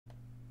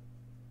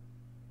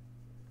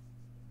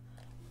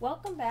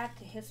Welcome back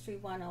to History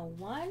 101.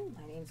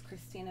 My name is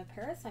Christina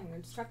Paris. I'm your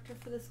instructor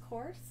for this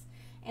course.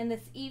 And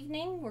this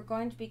evening we're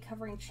going to be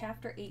covering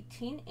Chapter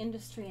 18,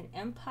 Industry and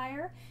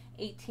Empire,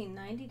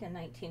 1890 to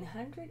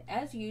 1900.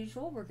 As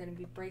usual, we're going to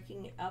be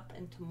breaking it up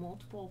into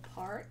multiple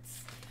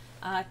parts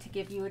to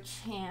give you a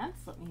chance.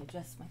 Let me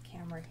adjust my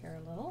camera here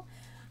a little.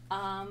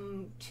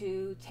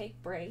 To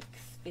take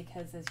breaks,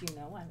 because as you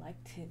know, I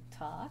like to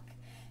talk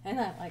and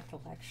I like to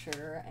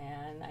lecture,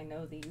 and I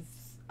know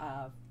these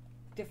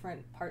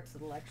different parts of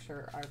the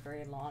lecture are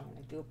very long, and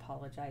I do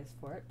apologize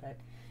for it, but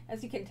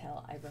as you can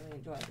tell, I really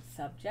enjoy the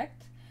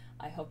subject.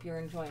 I hope you're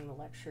enjoying the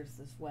lectures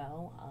as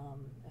well,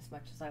 as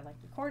much as I like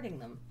recording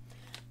them.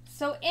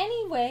 So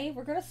anyway,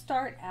 we're going to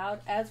start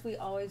out, as we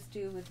always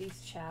do with these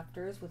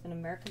chapters, with an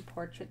American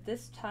portrait,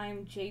 this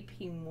time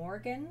J.P.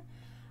 Morgan.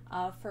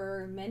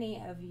 For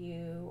many of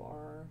you,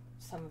 or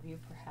some of you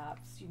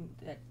perhaps,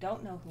 that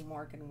don't know who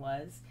Morgan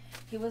was,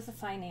 he was a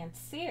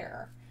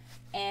financier.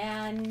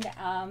 And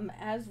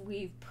as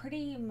we've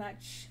pretty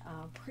much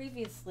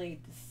previously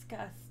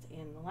discussed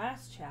in the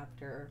last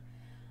chapter,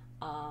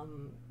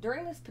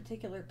 during this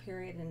particular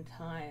period in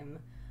time,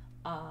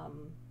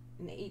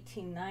 in the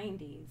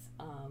 1890s,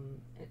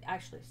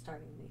 actually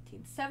starting in the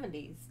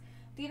 1870s,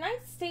 the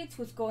United States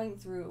was going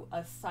through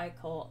a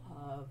cycle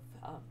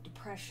of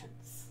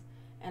depressions.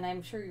 And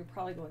I'm sure you're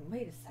probably going,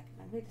 wait a second,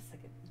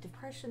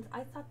 depressions?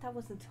 I thought that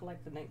was until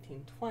like the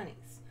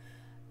 1920s.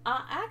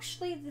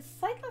 Actually, the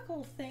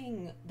cyclical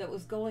thing that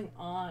was going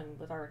on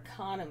with our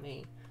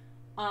economy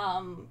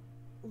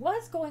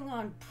was going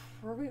on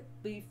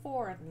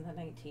before in the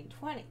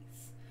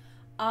 1920s.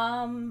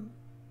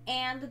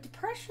 And the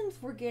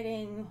depressions were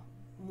getting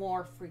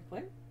more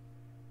frequent,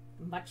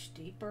 much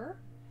deeper.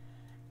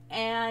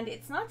 And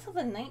it's not till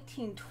the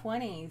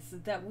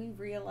 1920s that we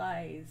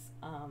realize,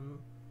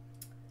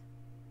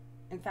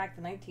 in fact,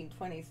 the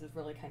 1920s is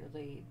really kind of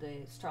the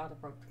straw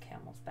that broke the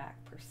camel's back,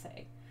 per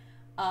se.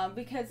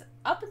 Because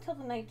up until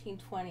the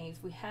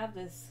 1920s, we have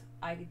this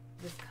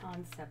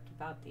concept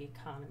about the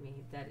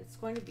economy, that it's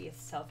going to be a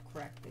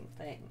self-correcting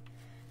thing.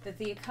 That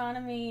the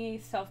economy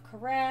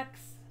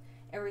self-corrects,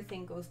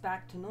 everything goes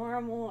back to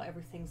normal,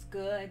 everything's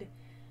good.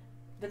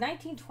 The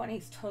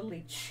 1920s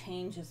totally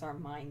changes our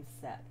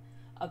mindset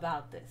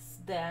about this,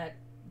 that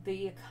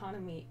the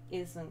economy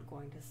isn't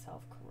going to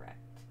self-correct.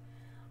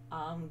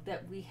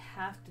 That we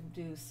have to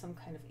do some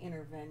kind of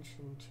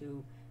intervention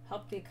to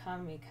help the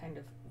economy kind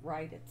of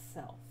right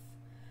itself.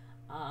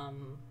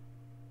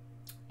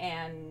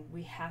 And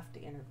we have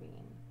to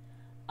intervene.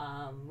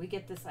 We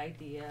get this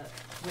idea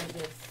when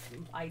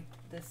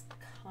this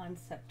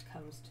concept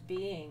comes to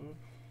being.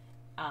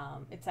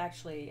 It's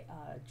actually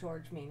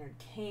George Maynard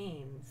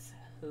Keynes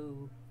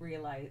who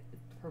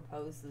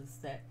proposes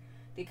that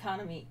the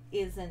economy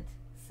isn't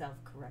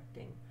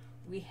self-correcting.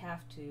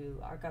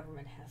 Our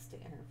government has to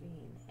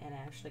intervene and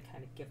actually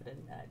kind of give it a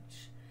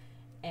nudge.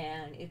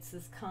 And it's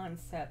this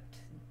concept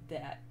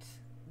that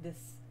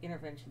this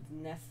intervention is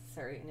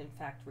necessary and in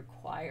fact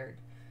required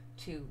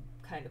to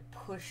kind of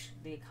push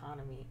the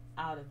economy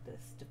out of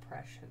this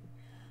depression.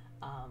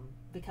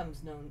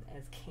 Becomes known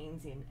as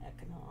Keynesian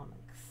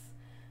economics.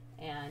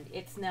 And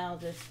it's now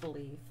this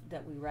belief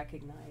that we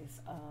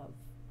recognize of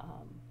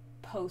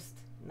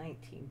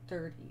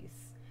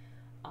post-1930s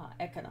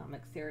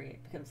economic theory.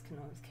 It becomes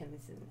known as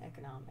Keynesian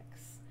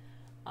economics.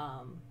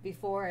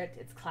 Before it,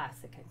 it's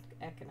classic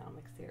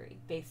economic theory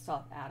based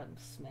off Adam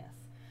Smith.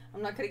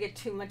 I'm not going to get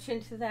too much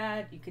into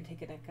that. You could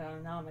take an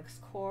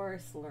economics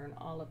course, learn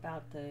all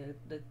about the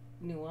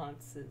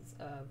nuances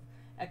of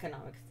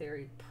economic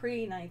theory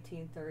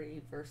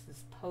pre-1930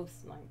 versus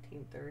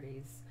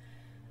post-1930s.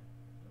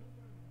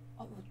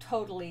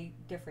 Totally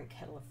different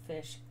kettle of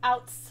fish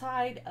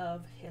outside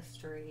of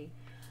history.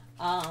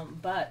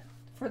 But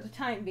for the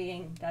time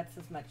being, that's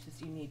as much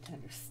as you need to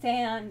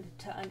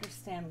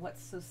understand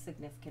what's so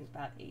significant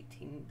about the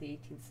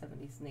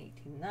 1870s and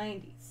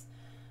 1890s.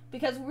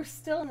 Because we're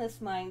still in this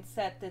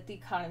mindset that the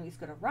economy is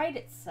going to right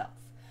itself.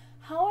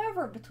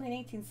 However, between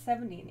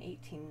 1870 and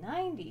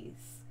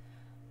 1890s,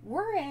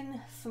 we're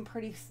in some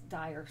pretty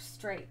dire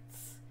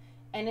straits.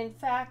 And in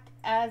fact,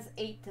 as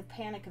the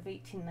Panic of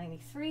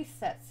 1893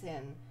 sets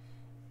in,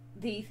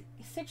 the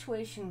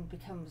situation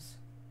becomes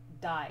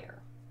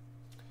dire.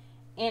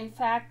 In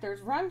fact,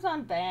 there's runs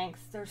on banks,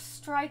 there's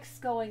strikes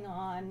going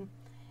on,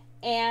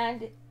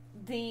 and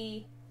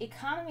the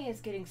economy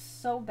is getting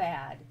so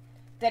bad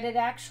that it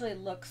actually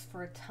looks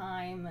for a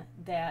time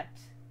that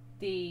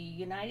the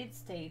United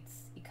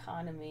States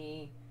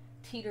economy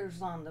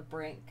teeters on the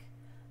brink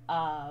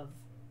of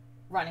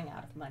running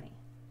out of money.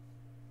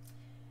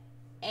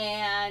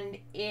 And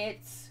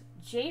it's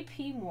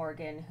J.P.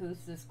 Morgan,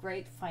 who's this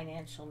great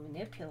financial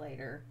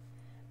manipulator,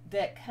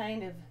 that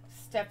kind of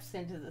steps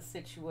into the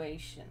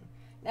situation.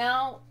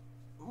 Now,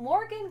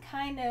 Morgan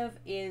kind of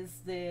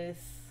is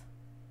this,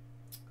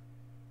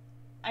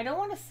 I don't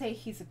want to say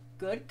he's a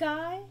good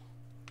guy.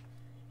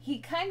 He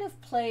kind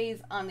of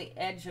plays on the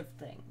edge of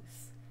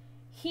things.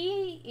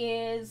 He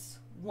is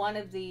one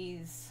of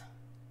these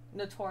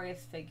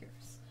notorious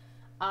figures.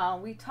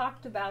 We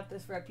talked about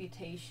this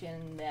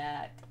reputation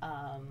that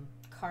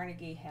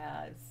Carnegie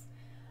has,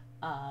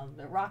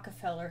 that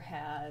Rockefeller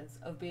has,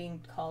 of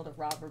being called a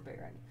robber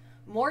baron.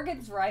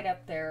 Morgan's right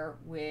up there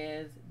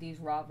with these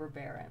robber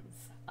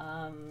barons.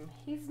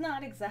 He's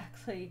not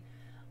exactly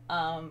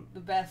the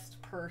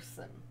best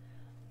person.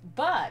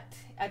 But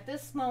at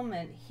this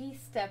moment, he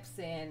steps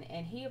in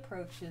and he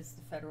approaches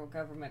the federal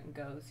government and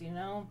goes, you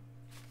know,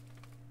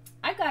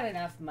 I've got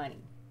enough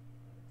money.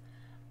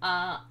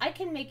 I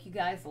can make you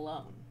guys a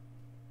loan.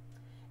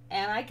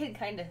 And I can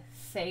kind of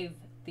save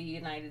the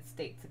United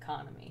States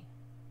economy.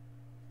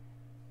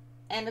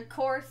 And of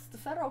course, the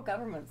federal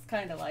government's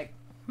kind of like,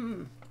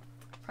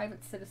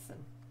 private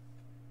citizen.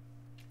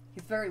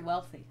 He's very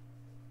wealthy.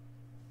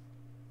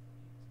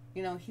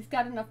 You know, he's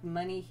got enough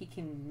money, he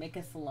can make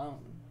us a loan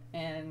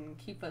and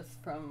keep us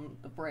from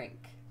the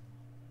brink.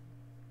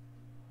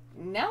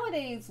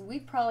 Nowadays,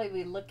 we'd probably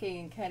be looking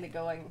and kind of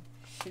going,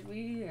 should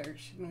we or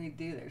shouldn't we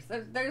do this?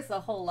 There's a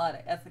whole lot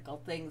of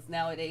ethical things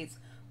nowadays.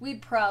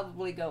 We'd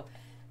probably go,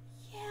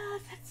 yeah,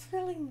 that's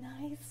really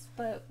nice,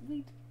 but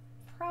we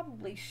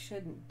probably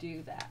shouldn't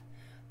do that.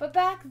 But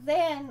back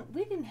then,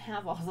 we didn't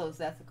have all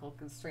those ethical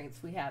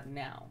constraints we have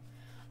now.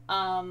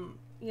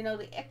 You know,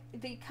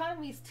 the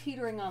economy's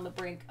teetering on the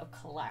brink of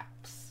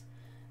collapse.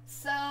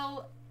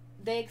 So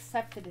they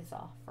accepted his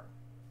offer.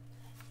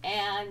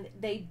 And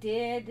they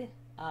did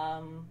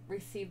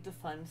receive the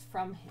funds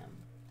from him.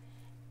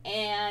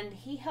 And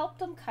he helped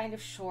them kind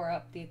of shore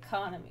up the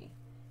economy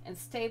and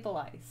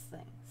stabilize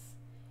things.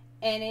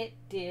 And it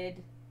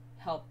did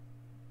help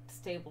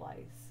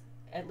stabilize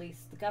at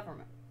least the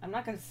government. I'm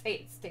not going to say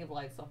it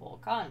stabilized the whole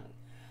economy,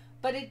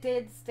 but it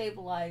did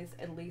stabilize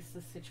at least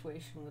the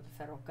situation with the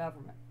federal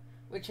government,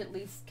 which at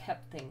least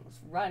kept things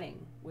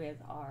running with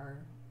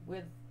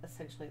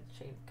essentially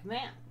the chain of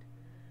command,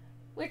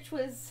 which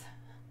was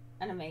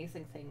an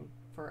amazing thing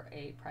for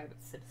a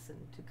private citizen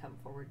to come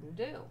forward and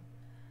do.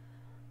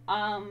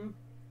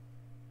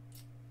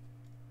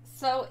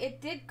 So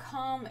it did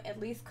at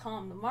least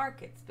calm the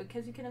markets,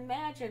 because you can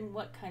imagine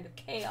what kind of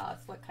chaos,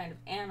 what kind of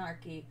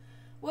anarchy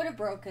would have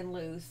broken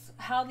loose,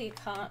 how the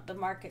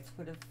markets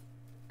would have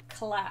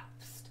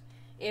collapsed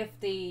if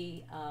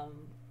the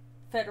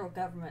federal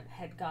government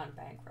had gone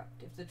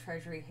bankrupt, if the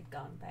Treasury had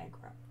gone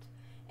bankrupt.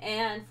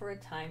 And for a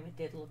time, it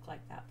did look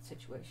like that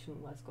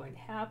situation was going to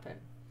happen.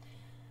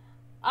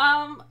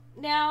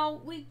 Now,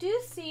 we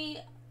do see,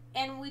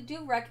 and we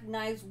do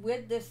recognize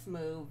with this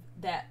move,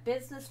 that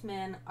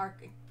businessmen are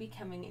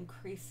becoming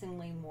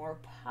increasingly more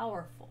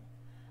powerful.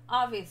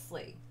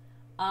 Obviously,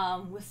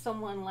 with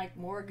someone like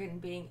Morgan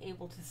being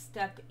able to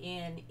step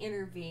in,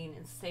 intervene,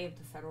 and save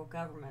the federal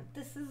government,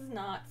 this is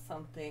not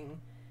something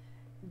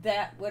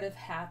that would have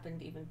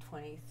happened even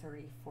 20,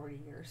 30, 40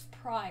 years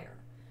prior.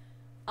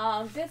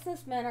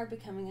 Businessmen are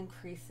becoming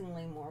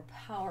increasingly more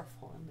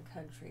powerful in the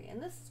country,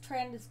 and this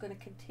trend is going to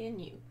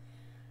continue.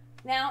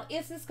 Now,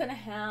 is this going to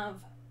have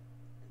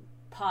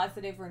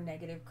positive or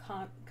negative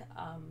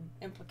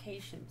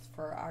implications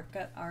for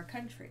our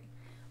country?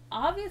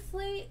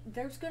 Obviously,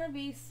 there's going to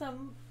be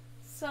some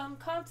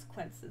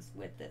consequences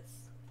with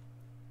this,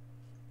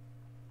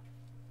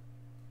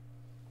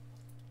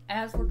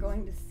 as we're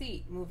going to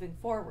see moving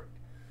forward.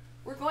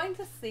 We're going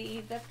to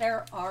see that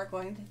there are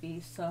going to be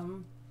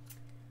some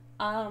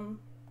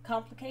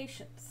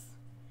complications.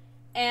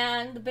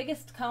 And the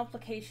biggest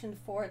complication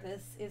for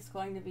this is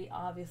going to be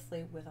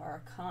obviously with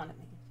our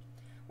economy.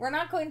 We're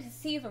not going to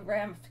see the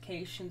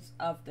ramifications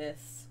of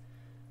this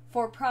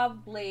for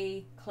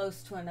probably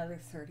close to another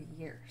 30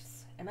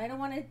 years. And I don't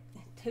want to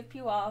tip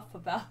you off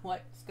about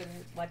what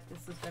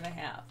this is going to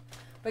have,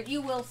 but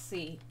you will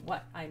see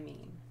what I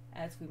mean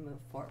as we move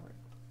forward.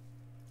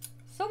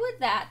 So with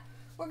that,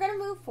 we're going to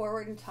move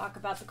forward and talk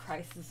about the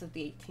crisis of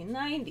the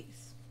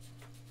 1890s.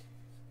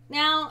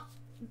 Now,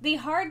 the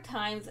hard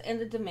times and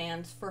the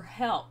demands for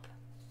help.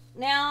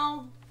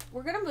 Now,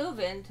 we're going to move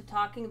into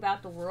talking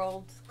about the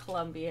World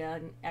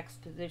Columbian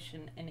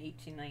Exposition in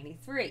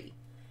 1893.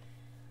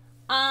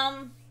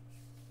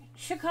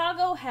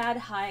 Chicago had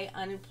high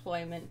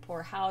unemployment,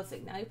 poor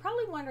housing. Now, you're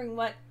probably wondering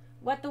what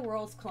the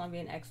World's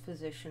Columbian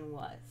Exposition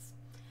was.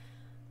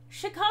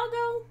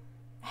 Chicago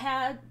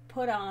had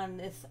put on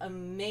this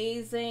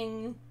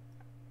amazing,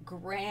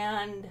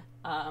 grand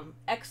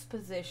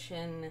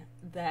exposition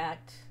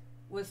that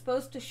was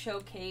supposed to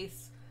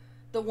showcase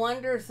the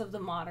wonders of the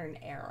modern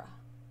era.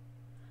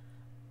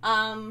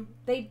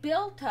 They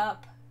built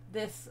up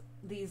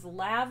these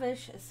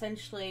lavish,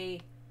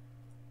 essentially,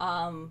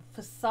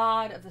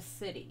 facade of a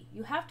city.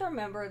 You have to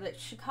remember that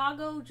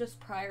Chicago, just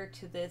prior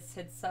to this,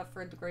 had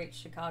suffered the Great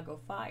Chicago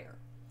Fire.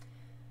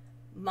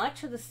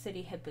 Much of the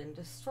city had been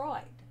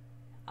destroyed.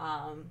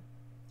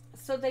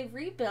 So they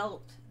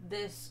rebuilt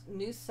this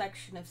new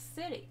section of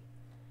city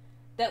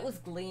that was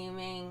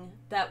gleaming,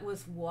 that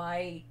was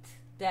white,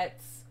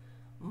 that's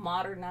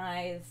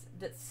modernized,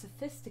 that's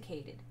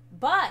sophisticated.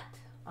 But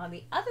on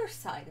the other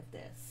side of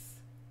this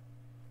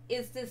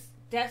is this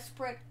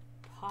desperate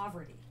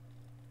poverty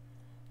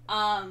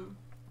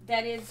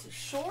that is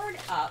shored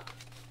up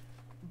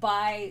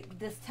by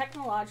this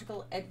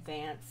technological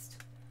advance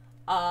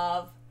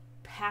of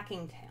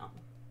Packingtown.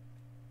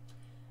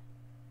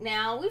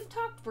 Now, we've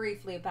talked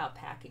briefly about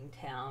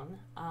Packingtown.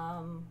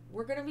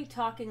 We're going to be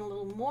talking a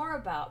little more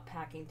about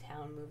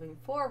Packingtown moving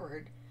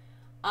forward.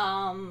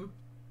 I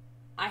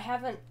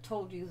haven't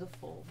told you the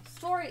full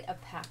story of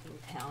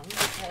Packingtown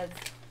because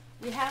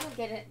we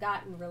haven't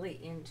gotten really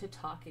into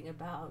talking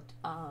about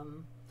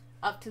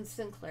Upton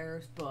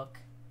Sinclair's book,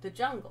 The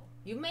Jungle.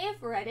 You may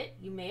have read it,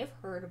 you may have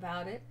heard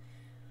about it,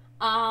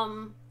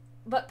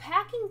 but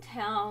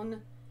Packingtown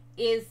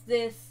is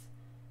this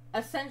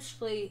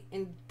essentially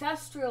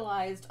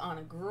industrialized on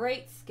a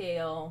great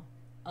scale,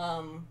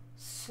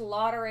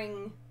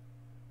 slaughtering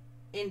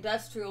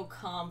industrial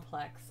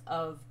complex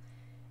of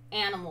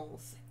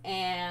animals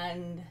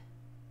and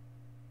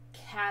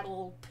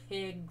cattle,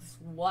 pigs,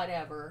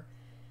 whatever,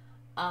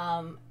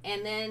 and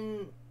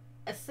then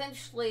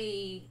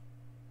essentially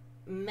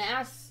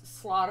mass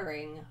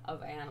slaughtering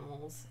of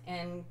animals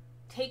and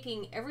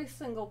taking every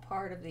single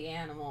part of the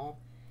animal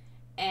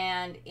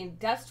and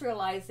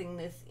industrializing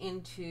this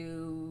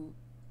into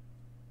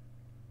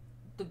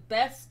the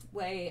best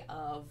way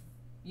of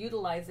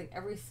utilizing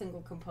every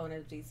single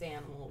component of these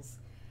animals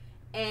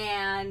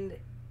and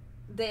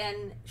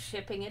then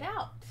shipping it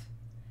out.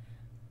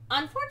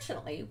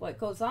 Unfortunately, what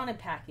goes on in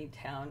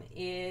Packingtown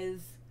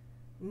is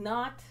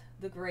not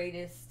the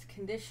greatest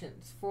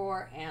conditions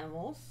for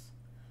animals,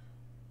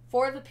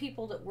 for the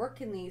people that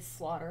work in these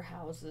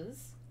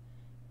slaughterhouses,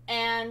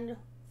 and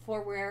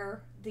for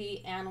where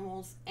the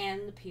animals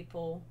and the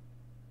people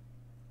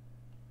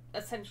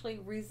essentially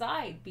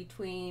reside,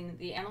 between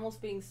the animals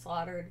being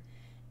slaughtered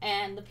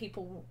and the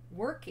people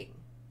working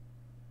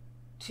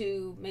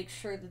to make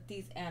sure that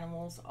these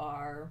animals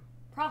are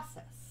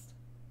processed.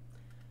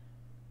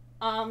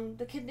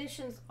 The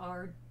conditions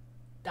are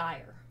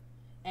dire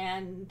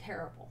and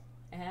terrible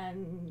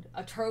and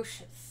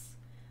atrocious.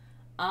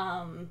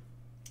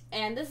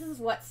 And this is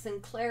what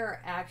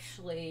Sinclair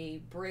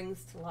actually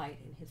brings to light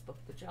in his book,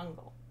 The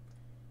Jungle.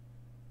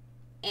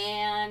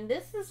 And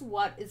this is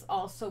what is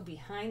also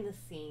behind the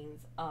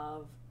scenes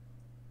of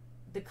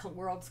the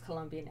World's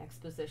Columbian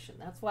Exposition.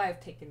 That's why I've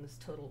taken this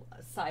total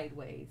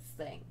sideways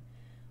thing.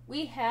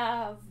 We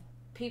have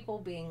people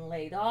being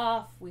laid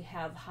off. We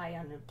have high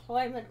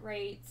unemployment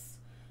rates.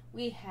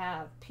 We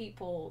have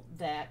people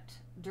that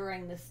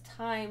during this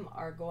time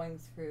are going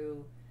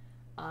through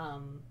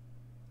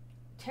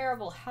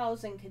terrible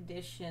housing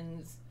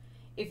conditions.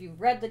 If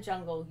you've read The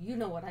Jungle, you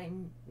know what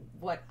I'm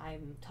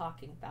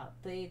talking about.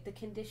 The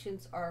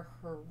conditions are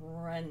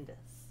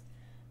horrendous,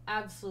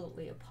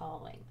 absolutely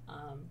appalling.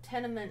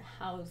 Tenement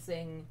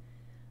housing.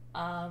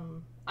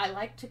 I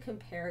like to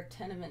compare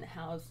tenement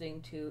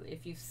housing to,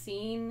 if you've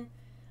seen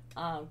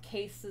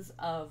cases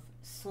of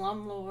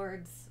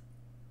slumlords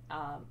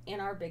in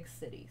our big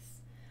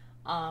cities.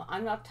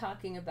 I'm not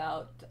talking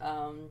about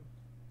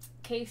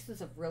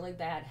cases of really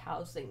bad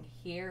housing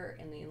here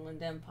in the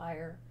Inland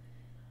Empire.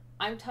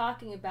 I'm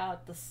talking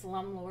about the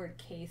slumlord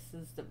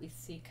cases that we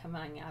see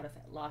coming out of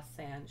Los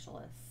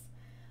Angeles.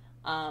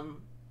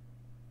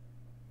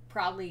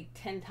 Probably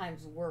 10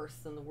 times worse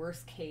than the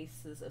worst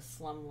cases of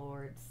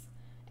slumlords.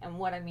 And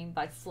what I mean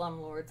by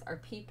slumlords are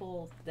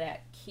people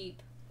that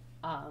keep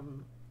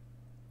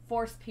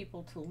force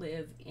people to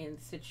live in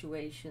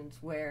situations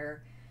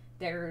where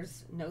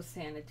there's no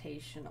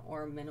sanitation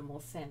or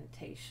minimal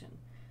sanitation.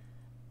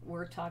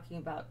 We're talking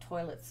about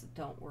toilets that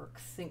don't work,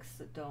 sinks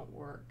that don't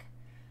work,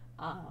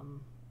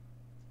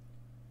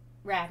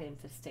 rat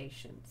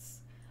infestations,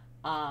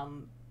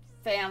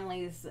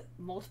 families,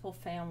 multiple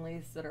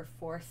families that are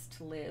forced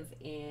to live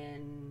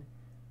in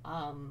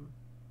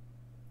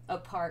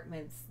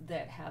apartments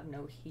that have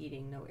no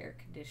heating, no air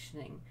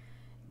conditioning,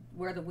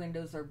 where the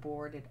windows are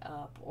boarded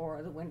up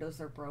or the windows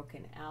are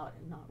broken out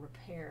and not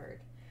repaired,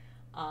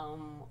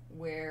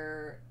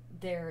 where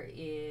there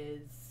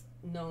is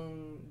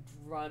known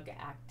drug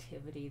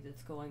activity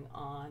that's going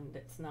on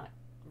that's not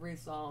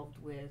resolved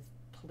with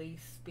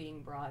police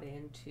being brought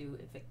in to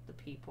evict the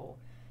people.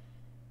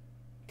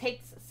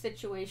 Takes a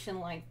situation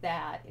like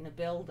that in a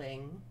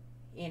building,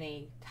 in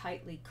a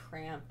tightly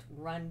cramped,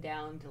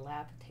 run-down,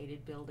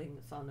 dilapidated building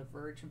that's on the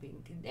verge of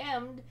being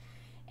condemned,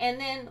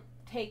 and then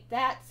take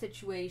that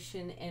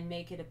situation and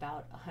make it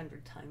about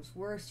 100 times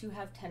worse. You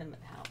have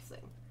tenement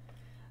housing.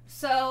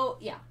 So,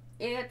 yeah,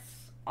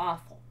 it's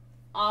awful.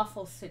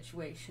 Awful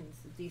situations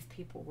that these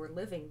people were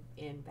living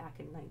in back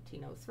in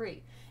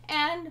 1903.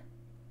 And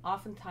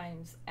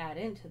oftentimes add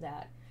into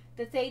that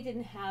they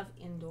didn't have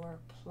indoor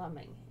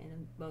plumbing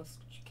in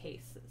most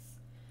cases.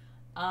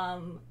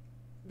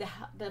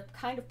 The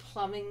kind of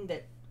plumbing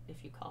that,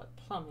 if you call it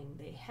plumbing,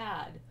 they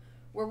had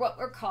were what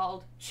were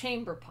called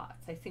chamber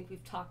pots. I think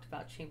we've talked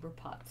about chamber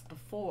pots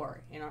before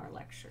in our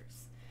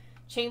lectures.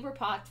 Chamber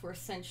pots were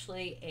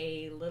essentially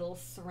a little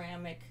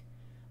ceramic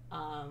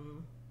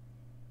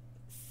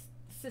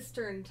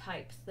cistern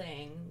type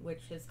thing,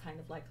 which is kind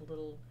of like a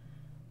little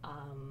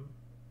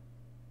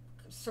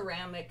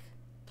ceramic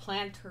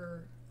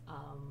planter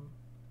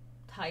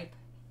type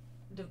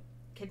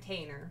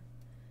container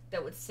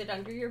that would sit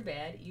under your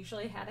bed. It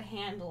usually had a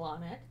handle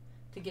on it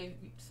to give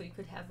so you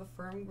could have a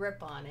firm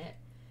grip on it.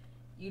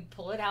 You'd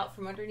pull it out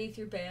from underneath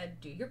your bed,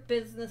 do your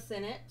business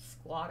in it,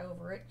 squat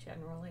over it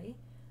generally,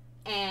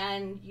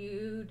 and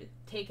you'd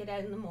take it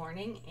out in the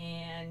morning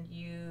and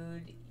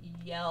you'd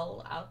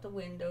yell out the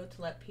window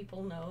to let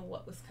people know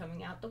what was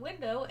coming out the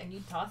window, and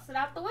you'd toss it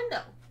out the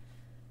window.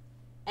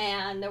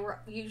 And there were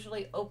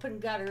usually open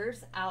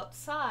gutters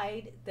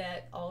outside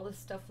that all this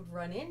stuff would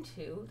run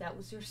into. That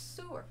was your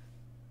sewer.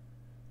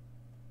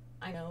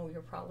 I know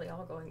you're probably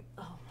all going,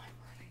 oh my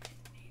word, I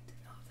didn't need to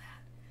know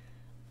that.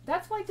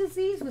 That's why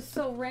disease was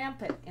so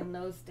rampant in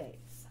those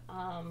days.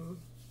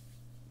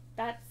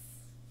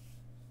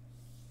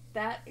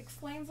 That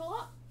explains a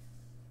lot.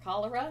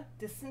 Cholera,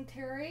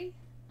 dysentery,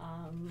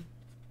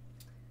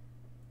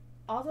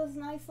 all those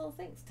nice little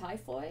things.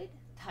 Typhoid,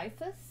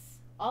 typhus,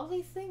 all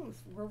these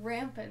things were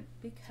rampant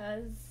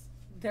because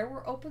there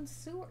were open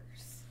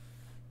sewers.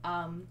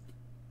 At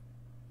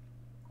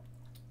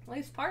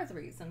least part of the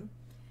reason.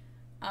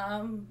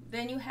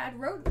 Then you had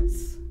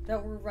rodents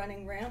that were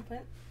running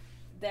rampant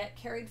that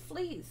carried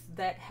fleas,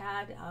 that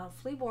had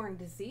flea-borne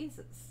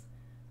diseases,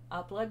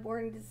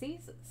 blood-borne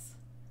diseases,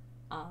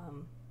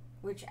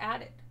 which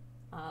added.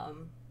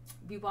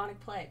 Bubonic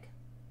plague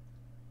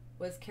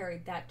was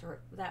carried that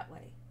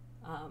way.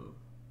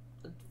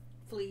 The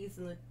fleas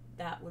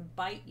that would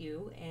bite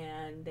you,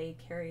 and they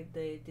carried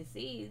the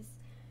disease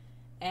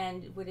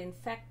and would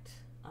infect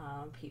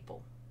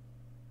people.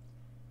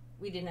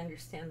 We didn't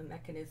understand the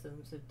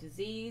mechanisms of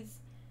disease,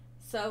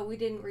 so we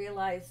didn't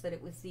realize that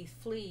it was these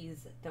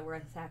fleas that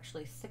were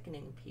actually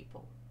sickening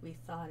people. We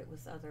thought it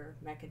was other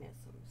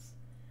mechanisms.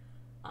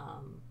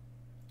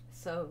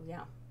 So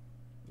yeah,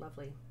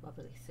 lovely,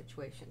 lovely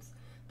situations.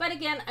 But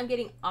again, I'm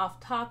getting off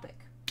topic.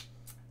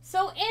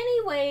 So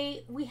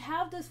anyway, we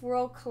have this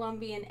World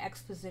Columbian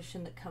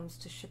Exposition that comes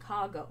to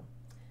Chicago.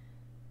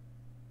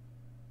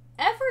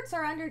 Efforts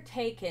are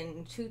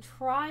undertaken to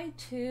try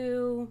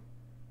to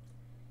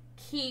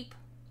keep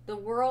the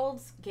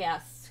world's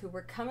guests who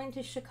were coming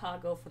to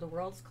Chicago for the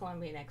World's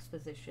Columbian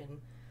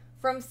Exposition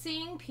from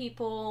seeing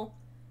people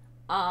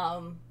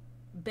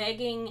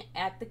begging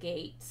at the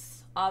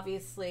gates.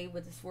 Obviously,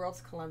 with this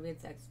World's Columbian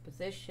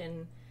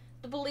Exposition,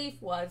 the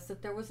belief was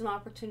that there was an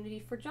opportunity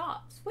for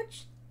jobs,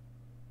 which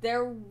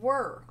there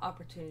were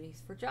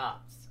opportunities for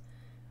jobs.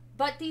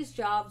 But these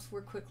jobs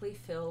were quickly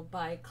filled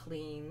by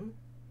clean,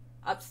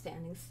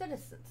 upstanding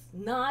citizens,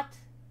 not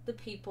the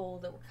people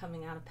that were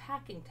coming out of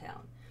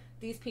Packingtown.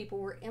 These people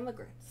were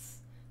immigrants.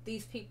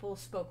 These people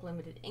spoke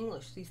limited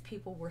English. These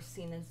people were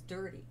seen as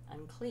dirty,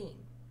 unclean.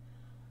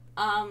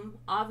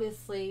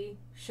 Obviously,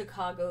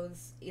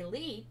 Chicago's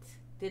elite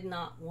did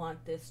not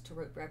want this to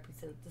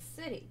represent the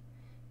city.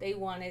 They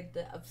wanted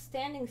the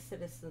upstanding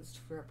citizens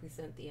to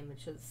represent the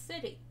image of the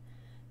city.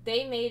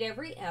 They made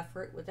every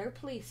effort with their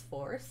police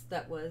force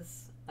that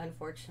was,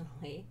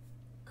 unfortunately,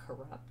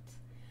 corrupt,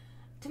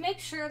 to make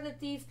sure that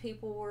these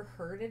people were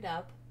herded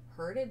up,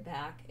 herded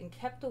back, and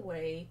kept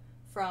away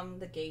from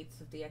the gates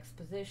of the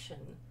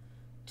exposition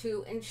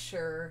to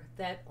ensure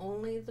that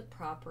only the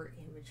proper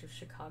image of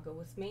Chicago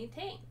was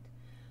maintained.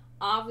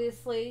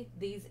 Obviously,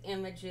 these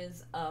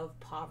images of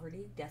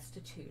poverty,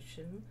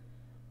 destitution,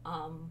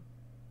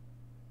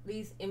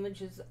 these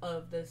images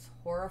of this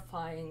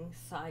horrifying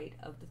sight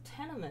of the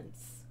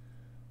tenements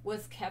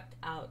was kept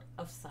out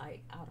of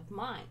sight, out of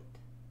mind.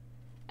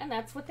 And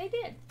that's what they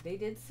did. They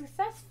did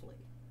successfully.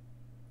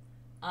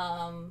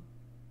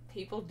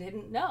 People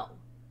didn't know,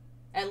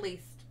 at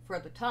least for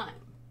the time.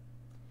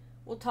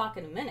 We'll talk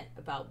in a minute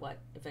about what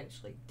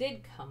eventually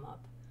did come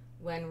up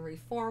when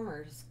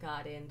reformers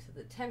got into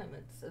the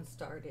tenements and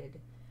started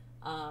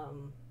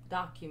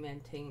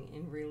documenting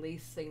and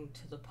releasing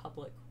to the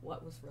public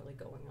what was really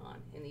going on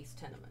in these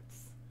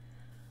tenements.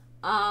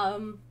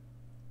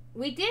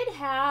 We did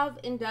have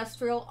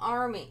industrial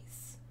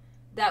armies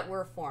that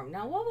were formed.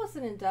 Now, what was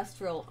an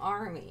industrial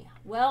army?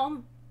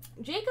 Well,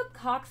 Jacob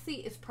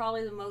Coxey is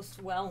probably the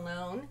most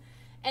well-known.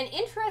 And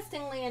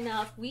interestingly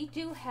enough, we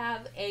do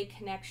have a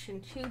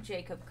connection to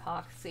Jacob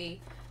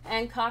Coxey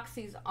and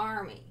Coxey's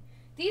army.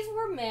 These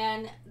were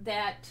men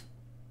that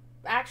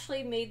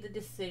actually made the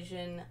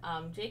decision.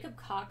 Jacob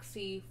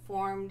Coxey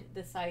formed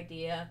this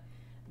idea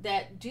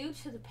that due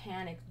to the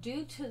panic,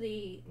 due to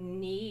the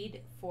need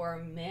for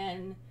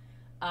men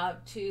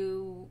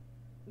to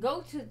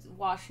go to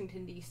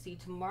Washington, D.C.,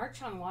 to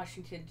march on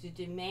Washington, to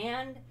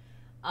demand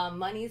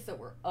monies that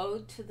were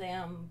owed to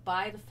them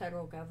by the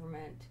federal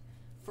government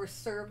for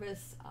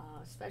service,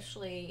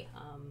 especially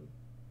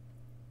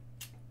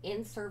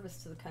in service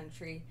to the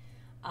country,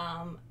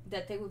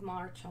 that they would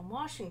march on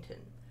Washington.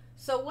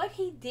 So what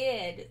he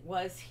did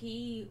was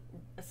he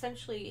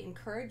essentially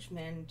encouraged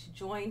men to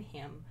join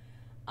him,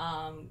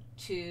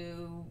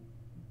 to,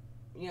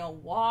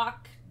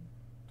 walk,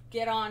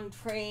 get on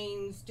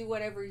trains, do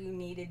whatever you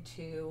needed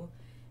to,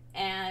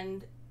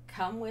 and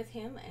come with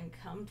him and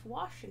come to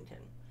Washington.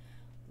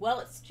 Well,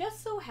 it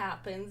just so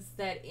happens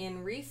that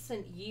in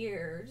recent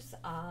years,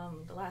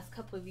 the last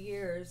couple of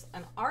years,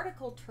 an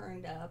article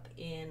turned up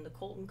in the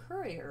Colton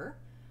Courier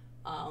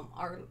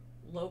our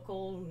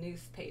local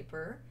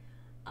newspaper,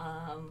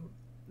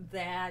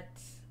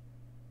 that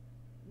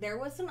there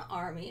was an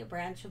army, a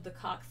branch of the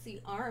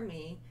Coxey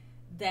Army,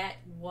 that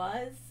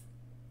was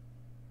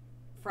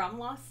from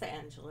Los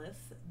Angeles,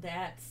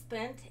 that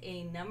spent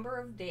a number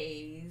of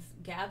days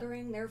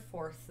gathering their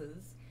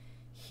forces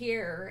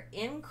here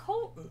in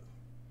Colton,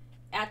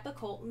 at the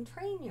Colton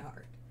train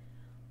yard.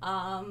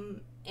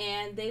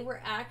 And they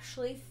were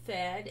actually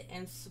fed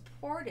and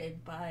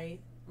supported by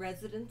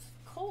residents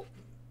of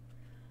Colton,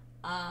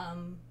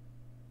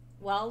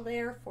 while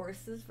their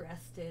forces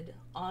rested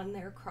on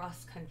their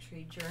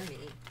cross-country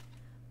journey.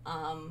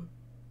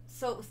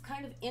 So it was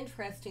kind of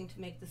interesting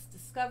to make this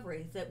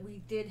discovery that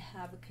we did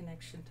have a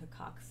connection to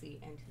Coxey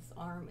and his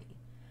army.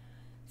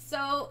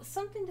 So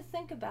something to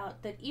think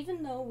about, that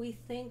even though we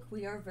think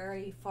we are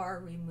very far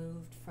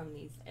removed from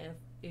these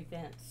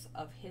events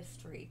of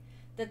history,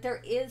 that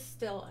there is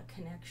still a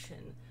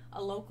connection,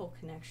 a local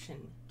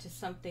connection to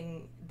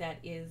something that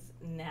is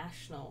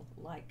national,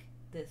 like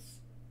this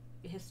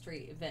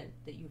history event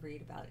that you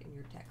read about in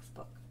your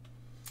textbook.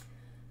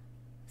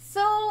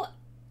 So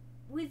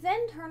we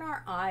then turn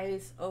our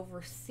eyes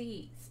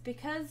overseas,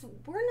 because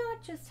we're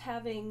not just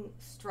having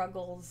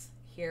struggles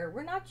here.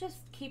 We're not just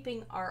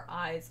keeping our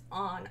eyes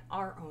on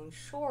our own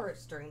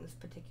shores during this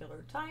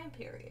particular time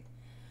period,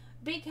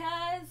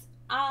 because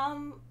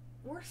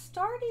we're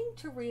starting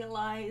to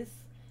realize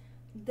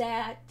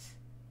that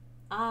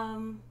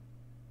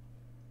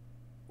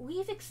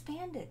we've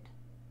expanded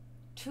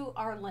to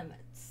our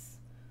limits.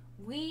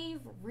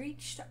 We've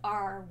reached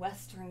our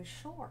western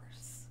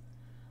shores.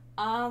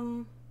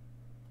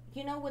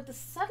 You know, with the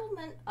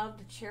settlement of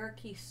the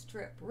Cherokee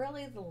Strip,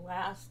 really the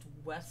last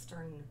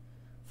western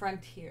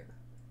frontier,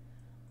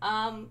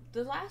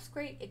 the last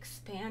great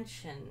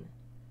expansion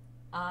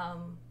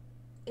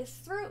is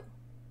through.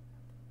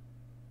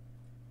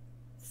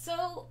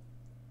 So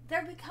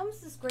there becomes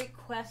this great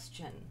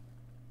question: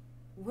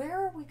 where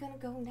are we going to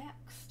go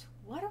next?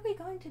 What are we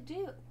going to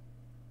do?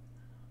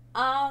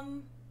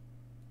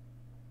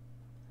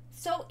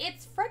 So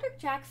it's Frederick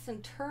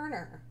Jackson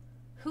Turner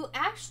who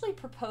actually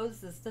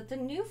proposes that the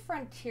new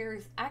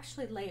frontiers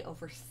actually lay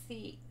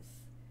overseas.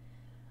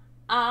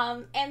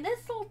 And this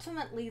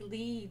ultimately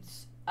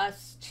leads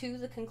us to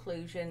the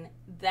conclusion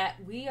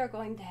that we are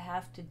going to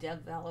have to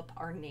develop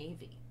our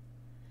Navy.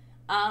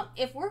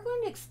 If we're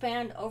going to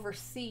expand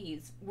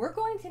overseas, we're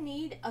going to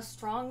need a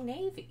strong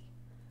Navy,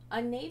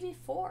 a Navy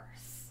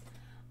force.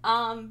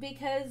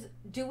 Because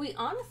do we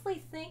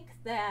honestly think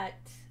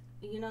that,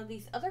 you know,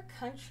 these other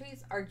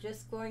countries are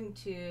just going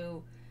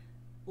to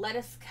let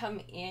us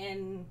come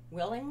in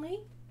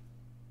willingly?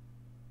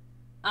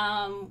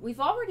 We've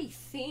already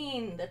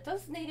seen that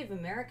those Native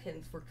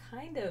Americans were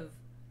kind of,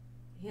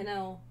 you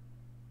know,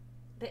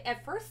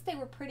 at first they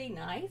were pretty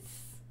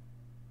nice.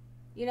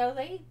 You know,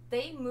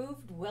 they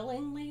moved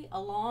willingly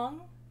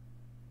along,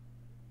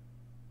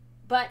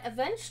 but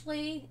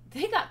eventually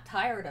they got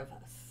tired of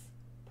us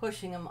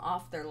pushing them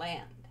off their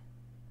land.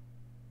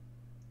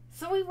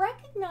 So we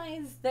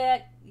recognize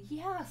that,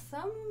 yeah,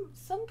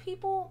 some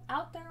people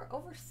out there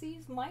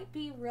overseas might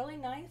be really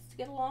nice to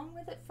get along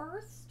with at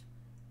first,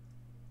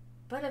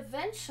 but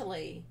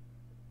eventually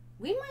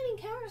we might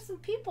encounter some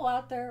people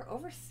out there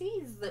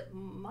overseas that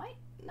might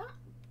not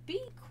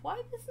be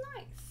quite as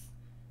nice.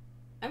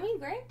 I mean,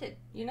 granted,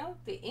 you know,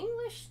 the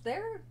English, they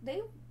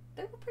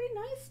were pretty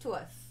nice to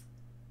us,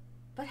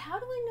 but how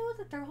do we know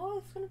that they're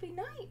always going to be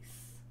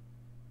nice?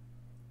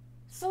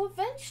 So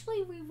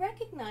eventually we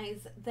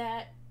recognize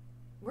that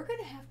we're going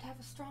to have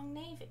a strong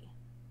Navy.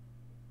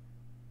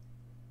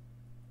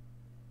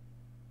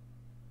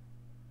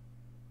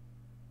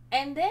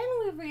 And then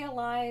we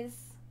realize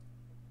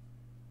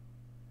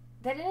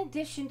that in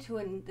addition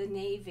to the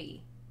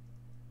Navy,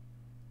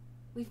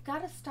 we've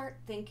got to start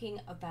thinking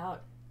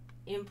about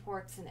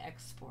imports and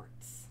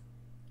exports.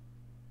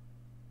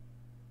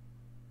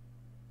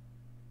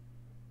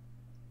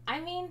 I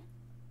mean,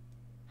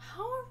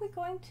 how are we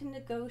going to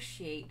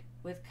negotiate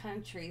with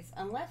countries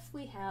unless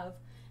we have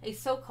a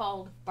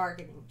so-called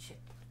bargaining chip?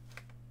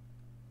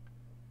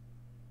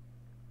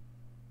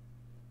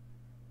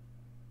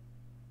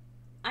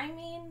 I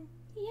mean,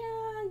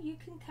 yeah, you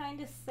can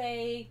kind of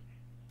say,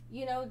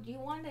 you know, you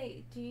want to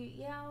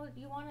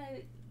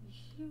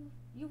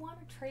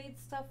trade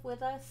stuff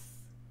with us?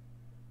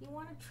 You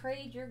want to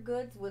trade your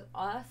goods with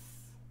us?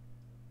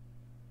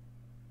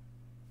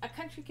 A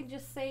country can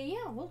just say,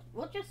 yeah,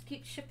 we'll just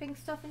keep shipping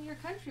stuff in your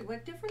country.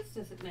 What difference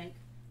does it make?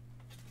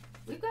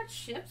 We've got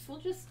ships. We'll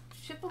just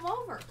ship them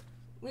over.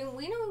 We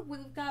know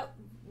we've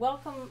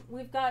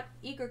got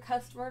eager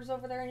customers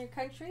over there in your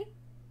country.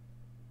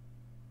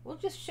 We'll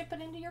just ship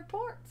it into your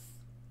ports.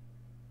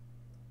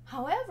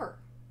 However,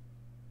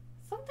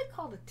 something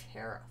called a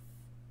tariff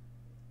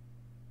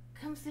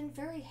comes in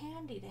very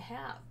handy to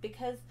have,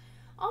 because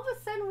all of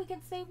a sudden we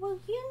can say, well,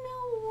 you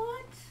know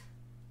what?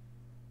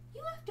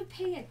 You have to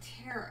pay a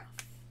tariff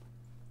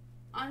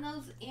on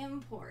those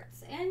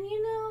imports. And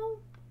you know,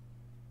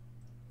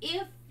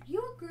 if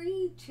you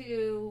agree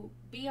to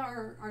be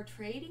our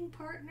trading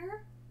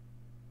partner,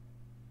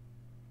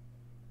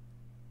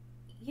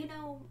 you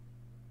know,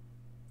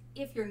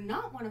 if you're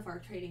not one of our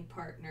trading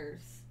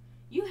partners,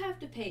 you have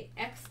to pay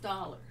X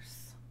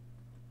dollars.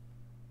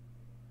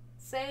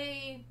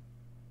 Say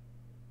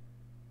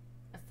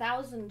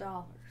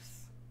 $1,000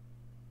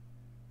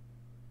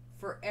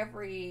 for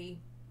every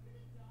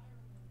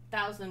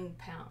 1,000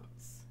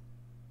 pounds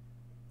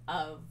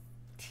of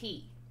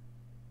tea,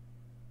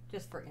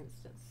 just for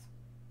instance.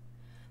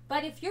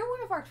 But if you're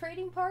one of our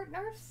trading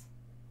partners,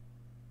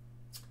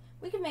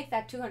 we can make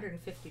that $250.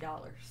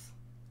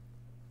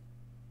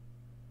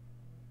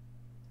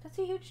 That's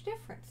a huge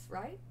difference,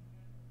 right?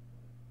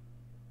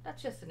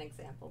 That's just an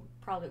example.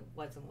 Probably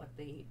wasn't what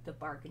the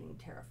bargaining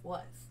tariff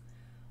was.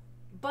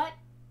 But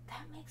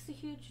that makes a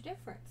huge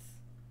difference,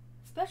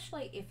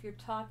 especially if you're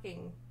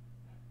talking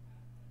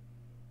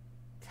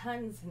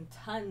tons and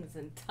tons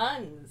and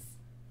tons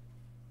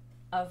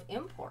of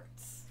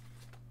imports.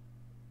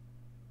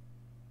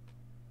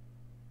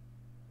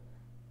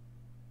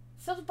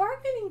 So the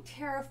bargaining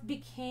tariff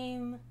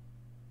became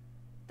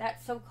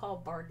that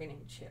so-called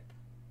bargaining chip,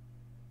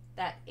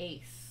 that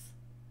ace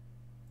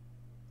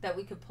that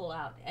we could pull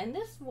out. And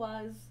this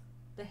was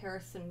the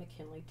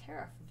Harrison-McKinley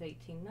tariff of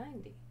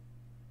 1890.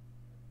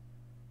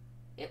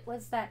 It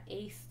was that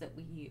ace that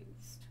we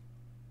used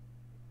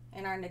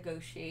in our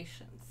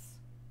negotiations.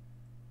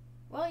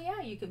 Well,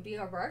 yeah, you can be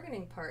our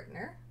bargaining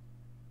partner,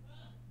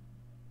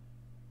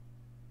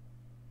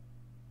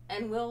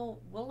 and we'll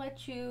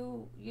let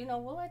you,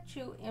 we'll let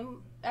you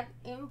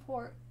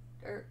import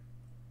or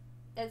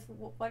as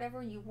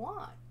whatever you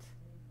want.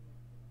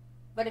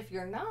 But if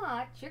you're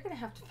not, you're going to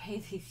have to pay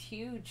these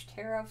huge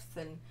tariffs,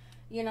 and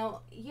you're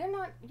not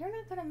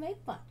going to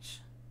make much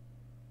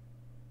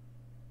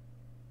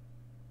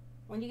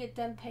when you get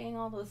done paying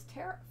all those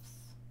tariffs.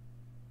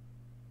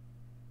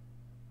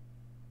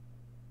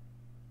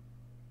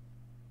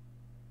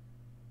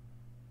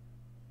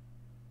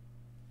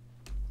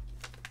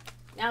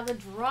 Now, the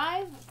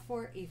drive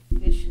for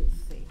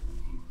efficiency.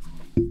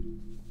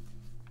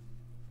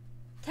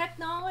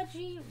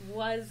 Technology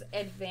was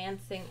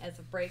advancing at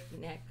a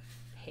breakneck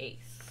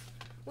pace.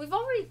 We've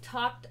already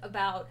talked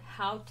about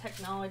how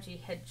technology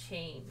had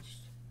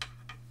changed.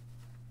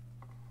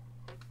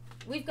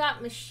 We've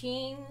got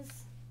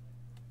machines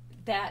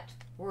that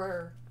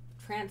were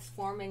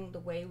transforming the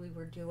way we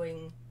were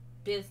doing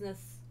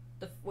business,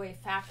 the way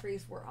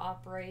factories were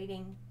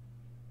operating.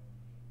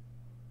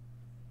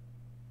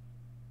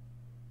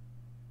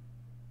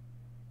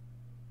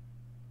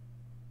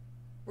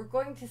 We're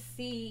going to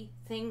see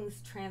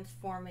things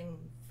transforming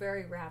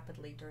very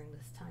rapidly during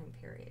this time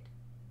period.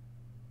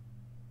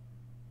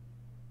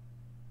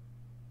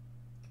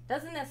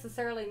 Doesn't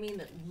necessarily mean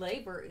that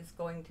labor is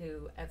going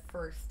to, at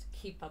first,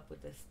 keep up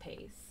with this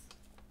pace.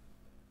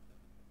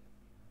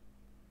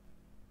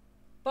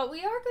 But we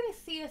are going to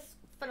see a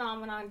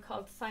phenomenon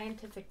called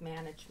scientific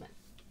management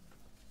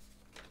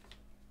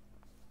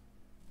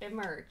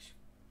emerge.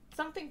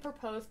 Something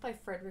proposed by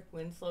Frederick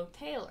Winslow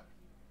Taylor.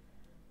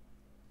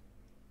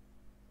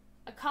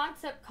 A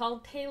concept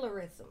called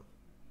Taylorism.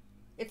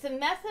 It's a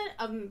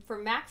method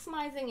for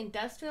maximizing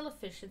industrial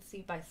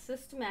efficiency by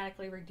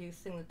systematically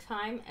reducing the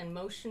time and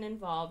motion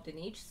involved in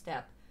each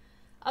step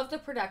of the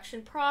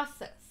production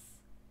process.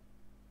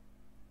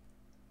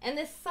 And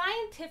this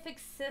scientific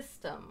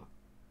system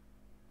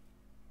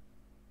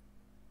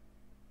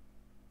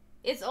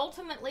is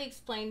ultimately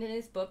explained in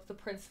his book, The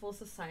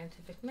Principles of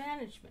Scientific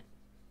Management,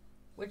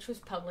 which was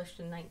published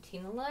in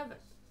 1911.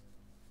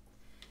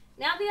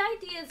 Now, the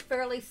idea is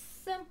fairly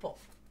simple.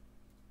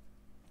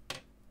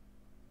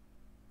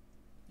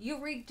 You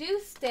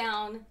reduce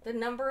down the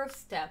number of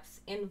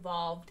steps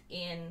involved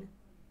in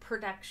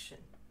production.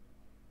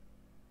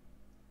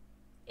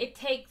 It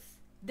takes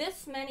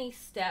this many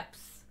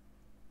steps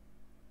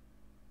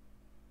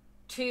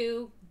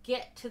to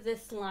get to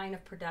this line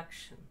of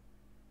production.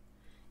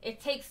 It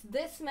takes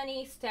this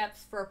many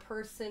steps for a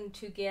person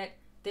to get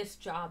this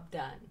job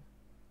done.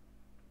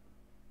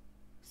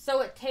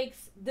 So it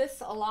takes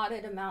this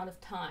allotted amount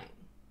of time.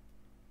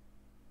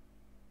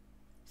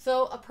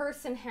 So a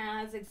person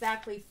has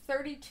exactly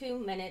 32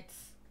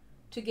 minutes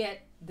to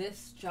get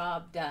this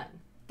job done.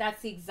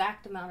 That's the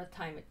exact amount of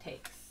time it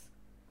takes.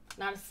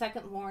 Not a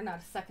second more, not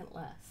a second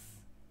less.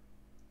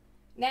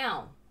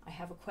 Now, I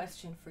have a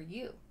question for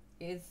you.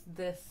 Is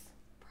this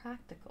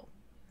practical?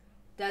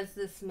 Does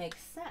this make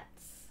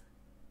sense?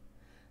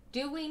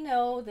 Do we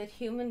know that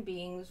human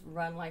beings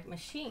run like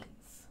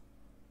machines?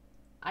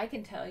 I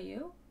can tell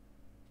you,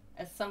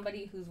 as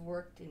somebody who's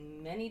worked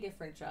in many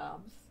different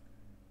jobs,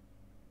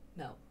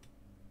 no.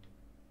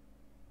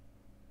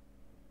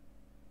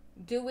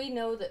 Do we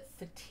know that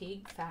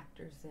fatigue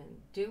factors in?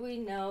 Do we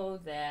know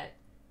that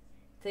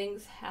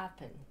things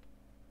happen,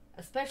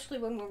 especially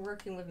when we're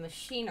working with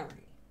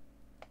machinery,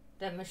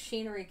 that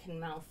machinery can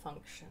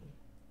malfunction?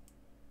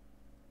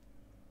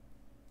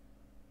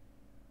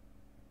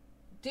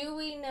 Do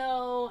we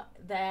know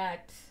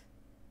that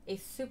a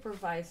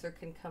supervisor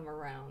can come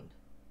around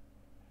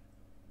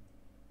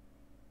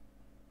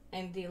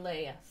and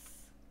delay us?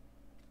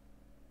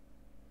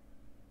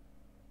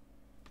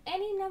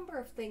 Any number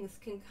of things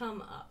can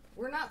come up.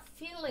 We're not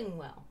feeling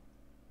well.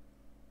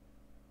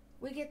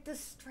 We get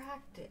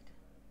distracted.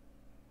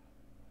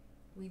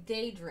 We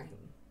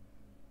daydream.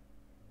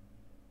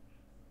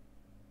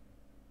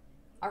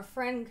 Our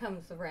friend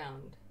comes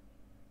around,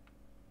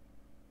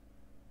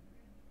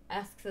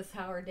 asks us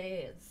how our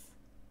day is.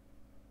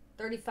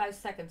 35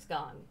 seconds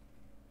gone.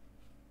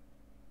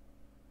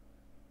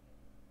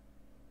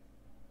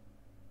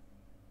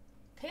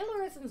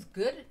 Taylorism's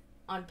good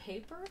on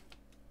paper,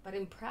 but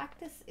in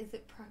practice,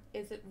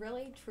 is it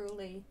really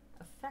truly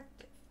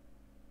effective?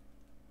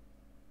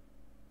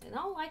 In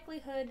all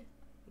likelihood,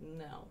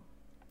 no.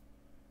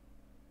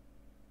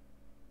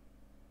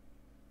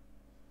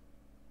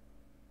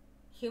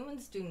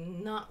 Humans do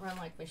not run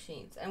like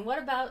machines. And what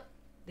about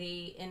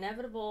the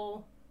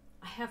inevitable,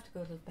 I have to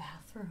go to the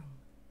bathroom.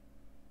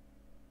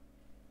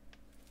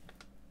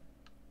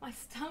 My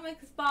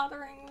stomach's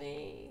bothering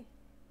me.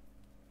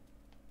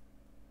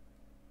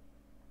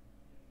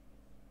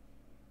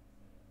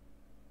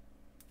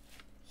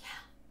 Yeah,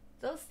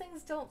 those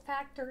things don't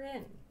factor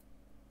in.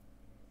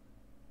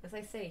 As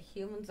I say,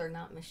 humans are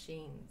not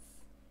machines.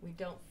 We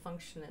don't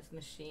function as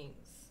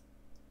machines.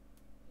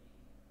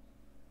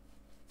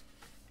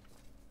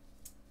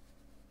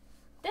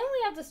 Then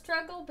we have the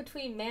struggle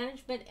between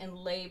management and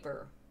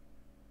labor.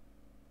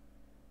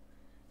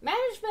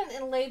 Management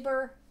and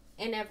labor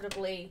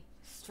inevitably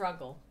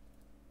struggle.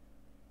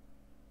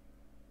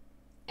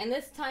 And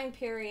this time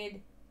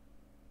period,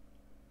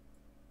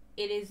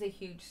 it is a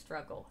huge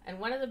struggle. And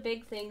one of the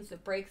big things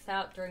that breaks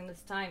out during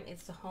this time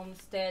is the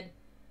Homestead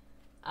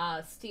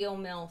steel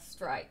mill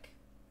strike.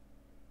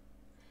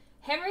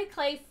 Henry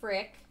Clay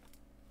Frick,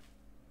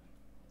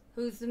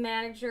 who's the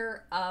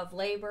manager of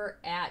labor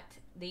at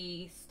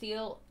the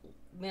steel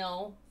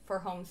mill for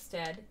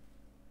Homestead,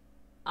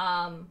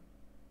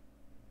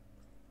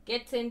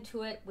 gets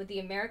into it with the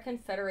American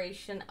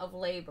Federation of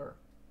Labor.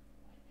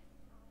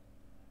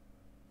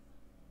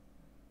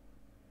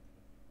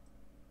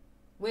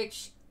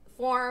 Which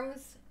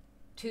forms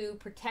to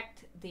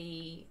protect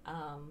the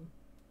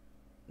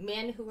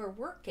men who are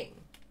working,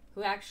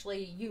 who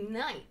actually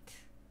unite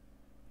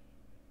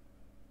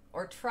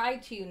or try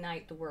to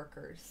unite the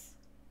workers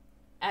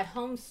at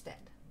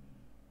Homestead.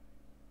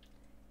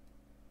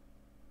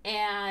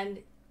 And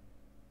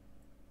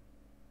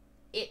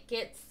it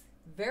gets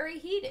very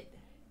heated.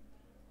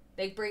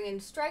 They bring in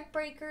strike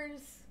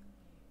breakers.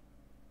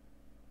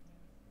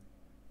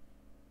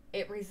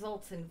 It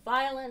results in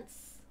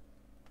violence.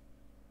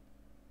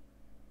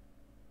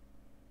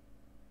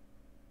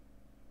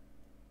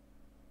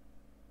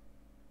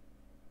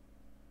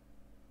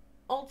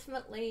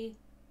 Ultimately,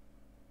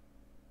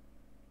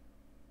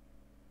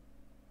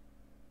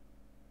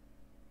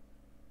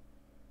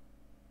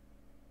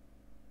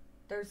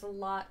 there's a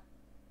lot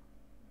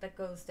that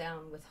goes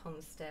down with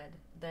Homestead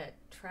that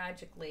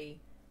tragically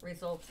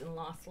results in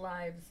lost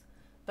lives,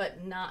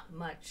 but not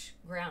much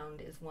ground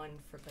is won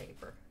for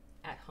labor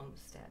at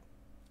Homestead.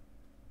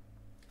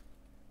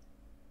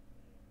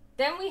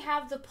 Then we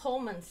have the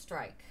Pullman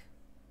strike.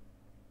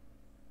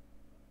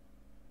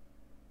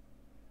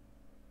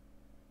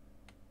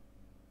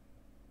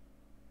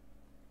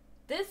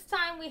 This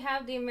time we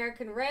have the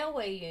American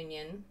Railway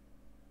Union,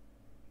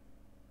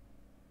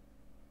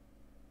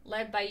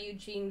 led by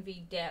Eugene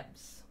V.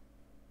 Debs.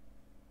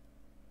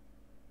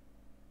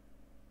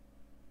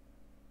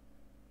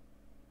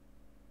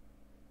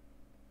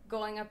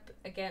 Going up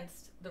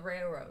against the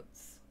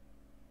railroads.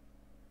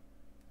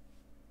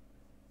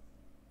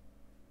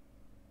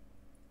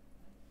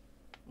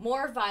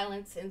 More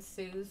violence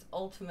ensues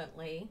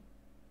ultimately,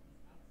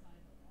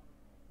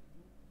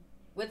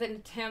 with an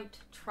attempt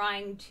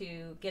trying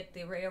to get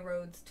the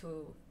railroads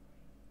to,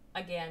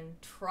 again,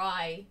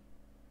 try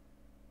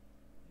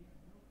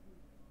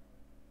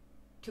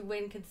to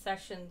win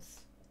concessions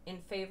in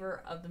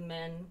favor of the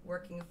men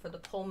working for the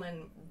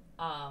Pullman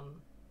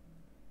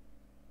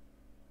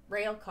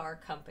rail car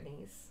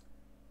companies.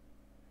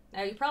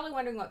 Now, you're probably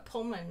wondering what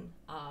Pullman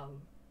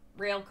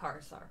rail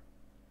cars are.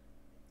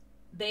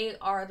 They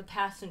are the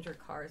passenger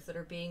cars that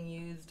are being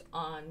used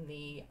on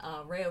the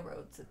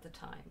railroads at the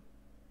time.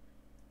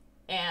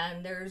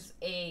 And there's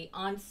a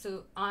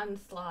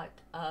onslaught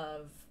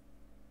of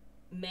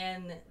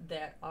men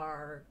that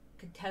are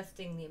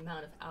contesting the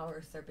amount of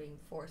hours they're being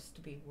forced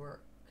to be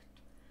worked.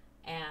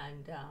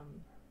 And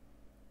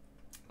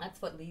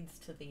that's what leads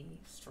to the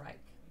strike.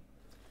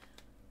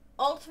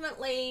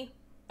 Ultimately,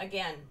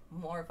 again,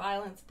 more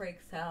violence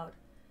breaks out.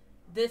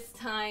 This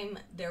time,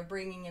 they're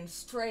bringing in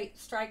strike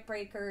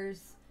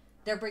breakers.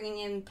 They're bringing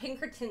in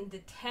Pinkerton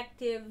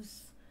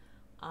detectives.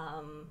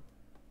 One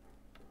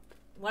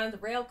of the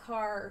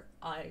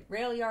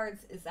rail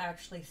yards is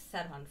actually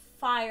set on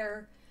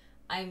fire.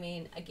 I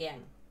mean,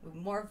 again,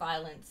 more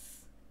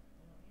violence.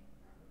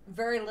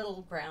 Very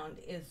little ground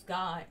is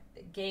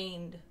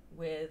gained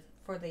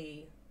for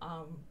the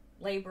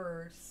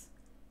laborers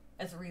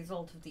as a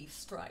result of these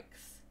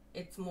strikes.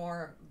 It's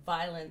more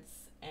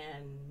violence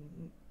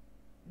and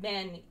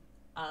men,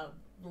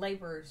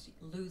 laborers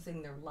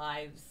losing their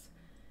lives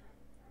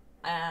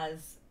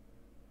as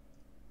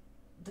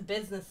the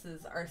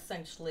businesses are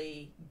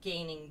essentially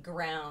gaining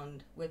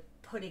ground with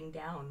putting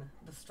down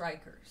the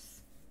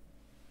strikers.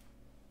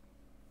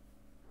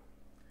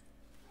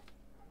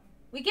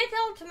 We get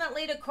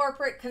ultimately to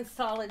corporate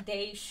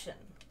consolidation.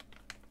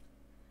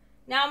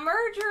 Now,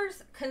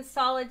 mergers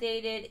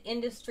consolidated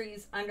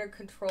industries under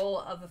control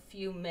of a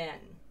few men.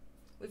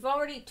 We've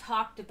already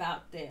talked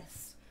about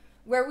this,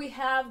 where we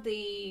have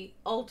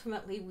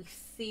ultimately we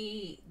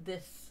see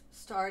this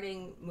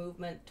starting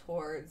movement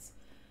towards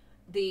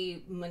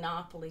the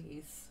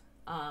monopolies,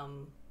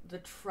 the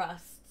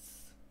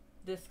trusts,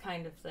 this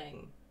kind of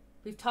thing.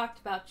 We've talked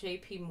about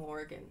J.P.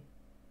 Morgan.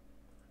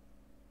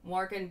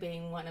 Morgan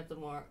being one of the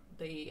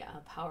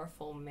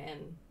powerful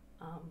men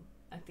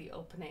at the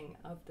opening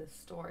of this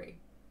story,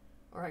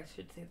 or I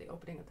should say the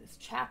opening of this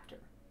chapter,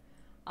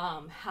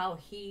 how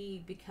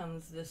he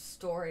becomes this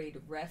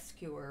storied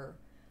rescuer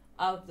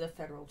of the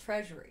federal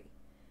treasury.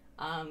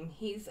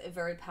 He's a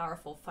very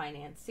powerful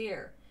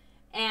financier,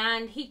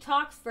 and he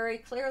talks very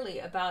clearly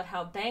about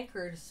how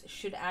bankers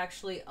should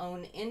actually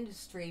own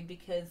industry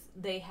because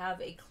they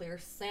have a clear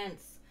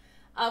sense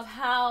of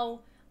how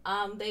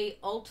they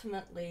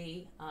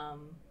ultimately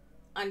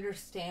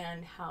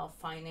understand how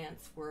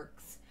finance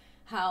works,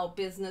 how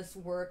business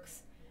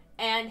works,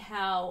 and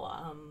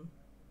how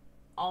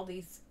all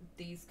these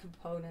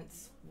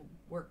components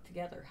work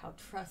together, how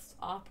trusts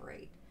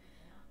operate.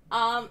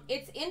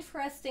 It's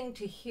interesting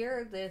to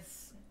hear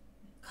this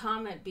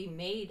comment be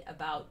made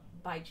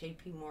by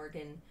J.P.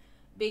 Morgan,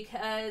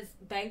 because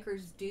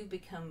bankers do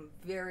become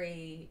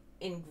very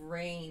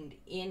ingrained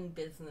in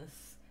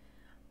business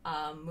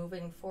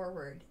moving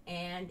forward,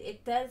 and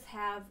it does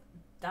have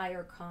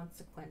dire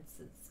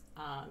consequences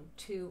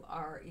to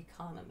our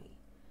economy.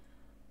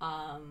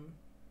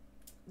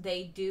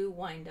 They do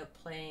wind up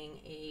playing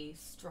a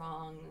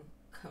strong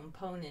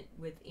component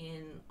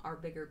within our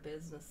bigger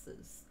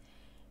businesses,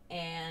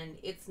 and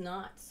it's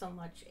not so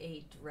much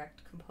a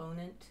direct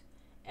component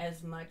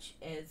as much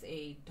as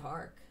a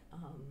dark,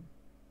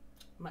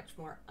 much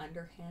more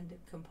underhanded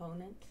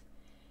component,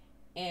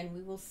 and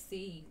we will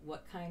see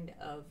what kind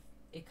of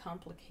a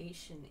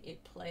complication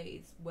it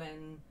plays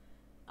when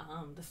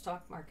the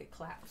stock market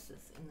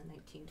collapses in the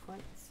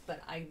 1920s.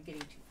 But I'm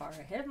getting too far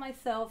ahead of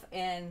myself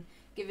and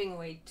giving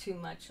away too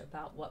much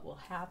about what will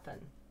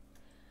happen.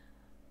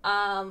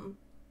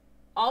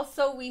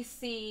 Also, we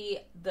see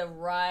the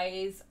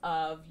rise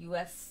of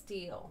U.S.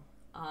 Steel,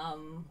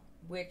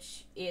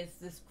 which is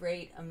this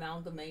great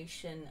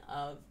amalgamation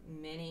of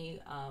many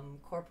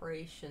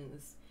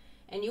corporations.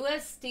 And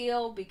U.S.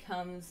 Steel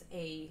becomes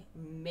a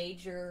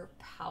major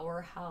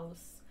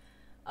powerhouse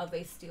of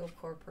a steel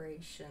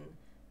corporation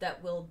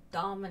that will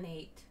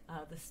dominate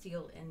the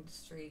steel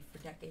industry for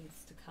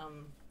decades to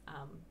come,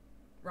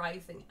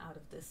 rising out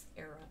of this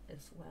era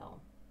as well.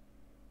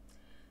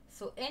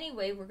 So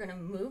anyway, we're going to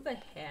move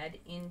ahead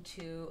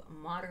into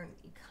modern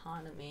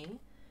economy,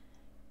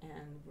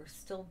 and we're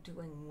still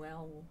doing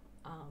well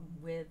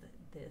with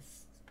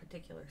this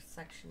particular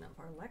section of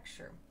our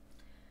lecture.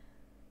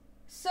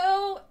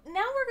 So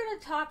now we're going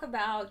to talk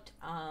about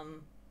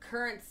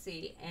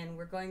currency, and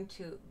we're going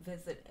to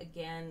visit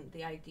again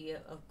the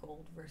idea of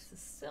gold versus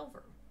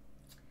silver.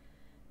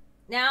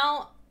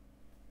 Now,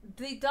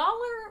 the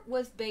dollar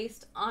was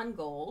based on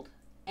gold,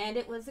 and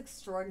it was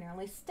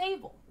extraordinarily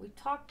stable. We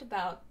talked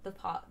about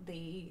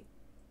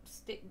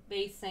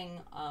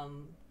basing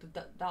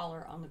the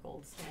dollar on the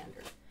gold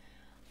standard.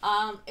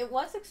 It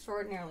was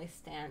extraordinarily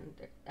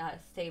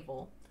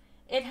stable.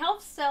 It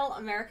helped sell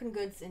American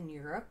goods in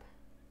Europe.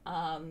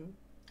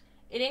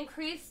 It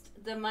increased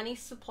the money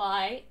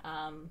supply,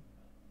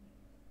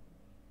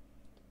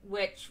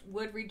 which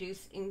would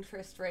reduce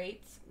interest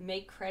rates,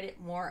 make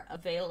credit more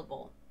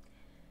available.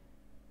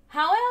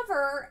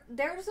 However,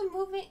 there's a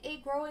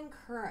growing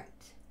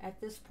current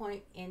at this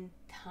point in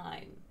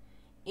time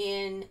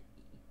in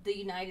the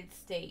United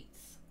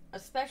States,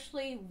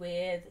 especially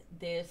with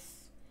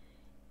this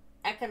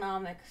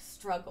economic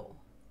struggle,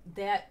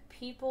 that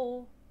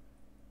people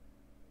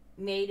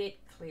made it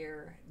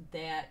clear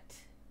that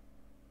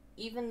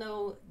even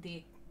though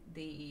the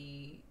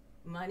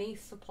money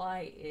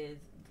supply the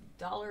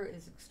dollar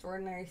is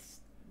extraordinarily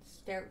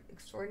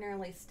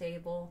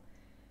stable,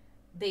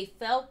 they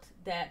felt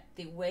that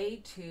the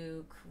way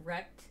to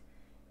correct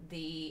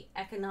the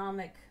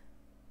economic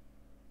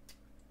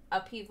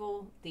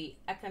upheaval, the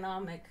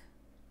economic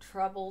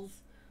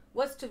troubles,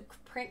 was to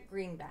print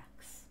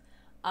greenbacks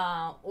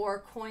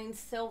or coin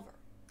silver.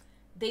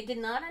 They did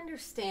not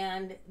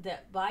understand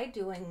that by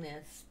doing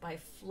this, by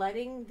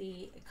flooding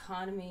the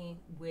economy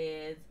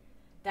with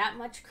that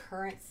much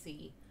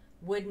currency,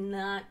 would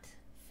not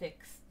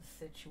fix the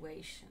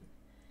situation.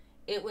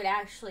 It would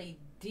actually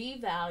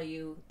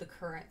devalue the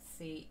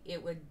currency.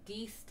 It would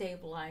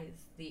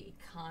destabilize the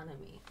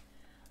economy.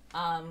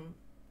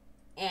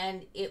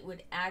 And it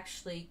would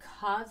actually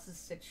cause the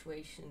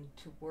situation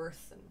to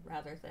worsen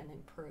rather than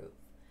improve.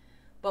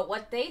 But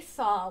what they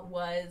saw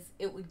was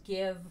it would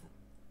give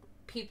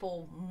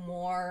people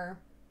more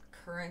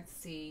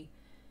currency.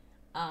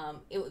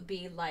 It would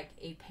be like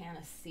a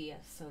panacea,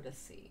 so to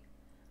see.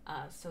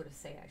 so to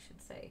say, I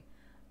should say.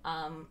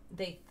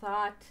 They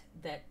thought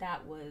that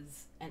that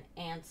was an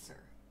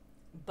answer,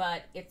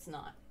 but it's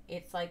not.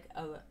 It's like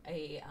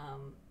a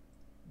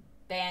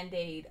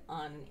band-aid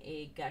on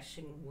a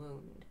gushing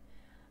wound.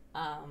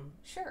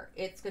 Sure,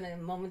 it's going to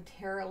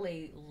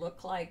momentarily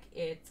look like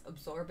it's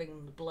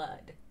absorbing the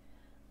blood.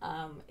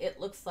 It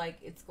looks like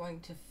it's going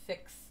to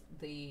fix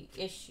the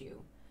issue.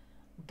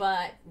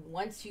 But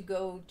once you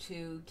go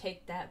to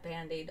take that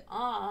band-aid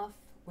off,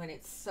 when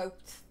it's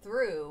soaked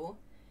through,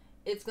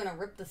 it's going to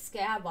rip the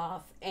scab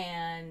off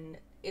and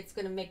it's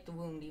going to make the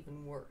wound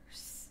even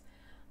worse.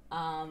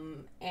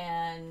 And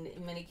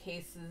in many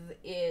cases,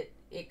 it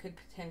could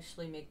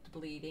potentially make the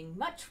bleeding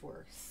much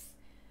worse.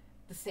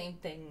 The same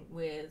thing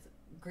with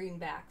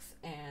greenbacks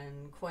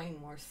and coining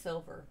more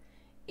silver.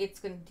 It's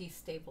going to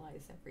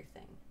destabilize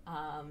everything.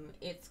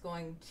 It's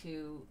going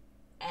to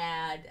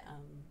add,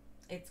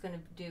 it's going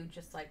to do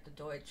just like the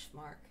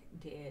Deutschmark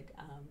did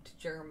to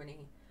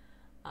Germany,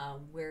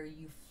 where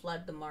you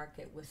flood the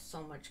market with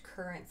so much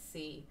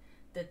currency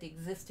that the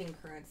existing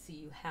currency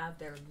you have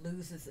there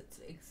loses its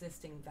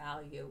existing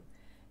value,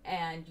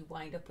 and you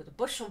wind up with a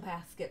bushel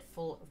basket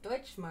full of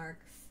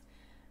Deutschmarks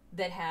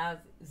that have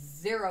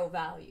zero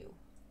value.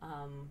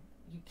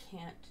 You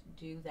can't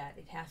do that.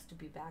 It has to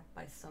be backed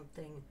by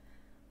something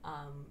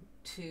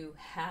to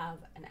have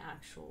an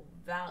actual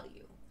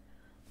value.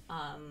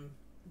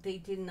 They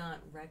did not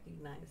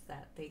recognize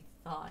that. They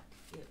thought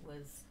it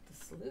was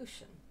the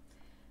solution.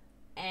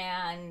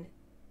 And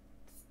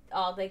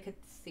all they could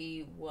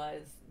see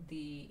was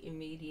the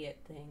immediate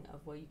thing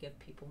of, well, you give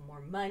people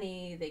more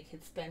money, they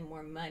could spend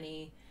more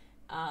money,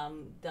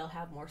 they'll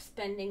have more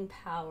spending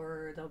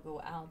power, they'll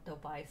go out, they'll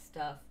buy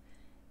stuff.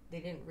 They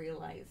didn't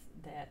realize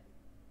that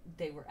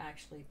they were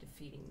actually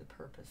defeating the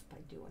purpose by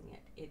doing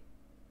it.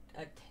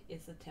 It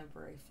is a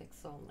temporary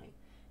fix only.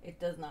 It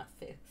does not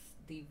fix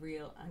the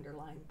real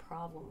underlying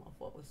problem of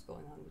what was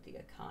going on with the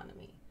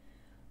economy.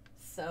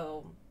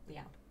 So,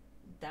 yeah,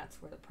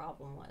 that's where the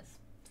problem was.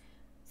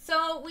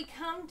 So we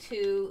come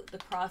to the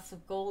Cross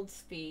of Gold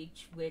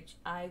speech, which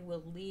I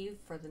will leave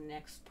for the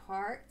next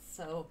part.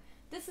 So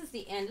this is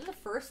the end of the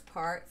first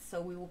part,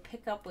 so we will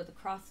pick up with the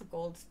Cross of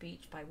Gold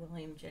speech by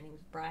William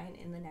Jennings Bryan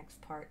in the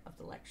next part of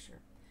the lecture.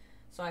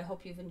 So I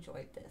hope you've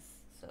enjoyed this.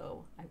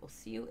 So I will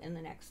see you in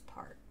the next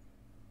part.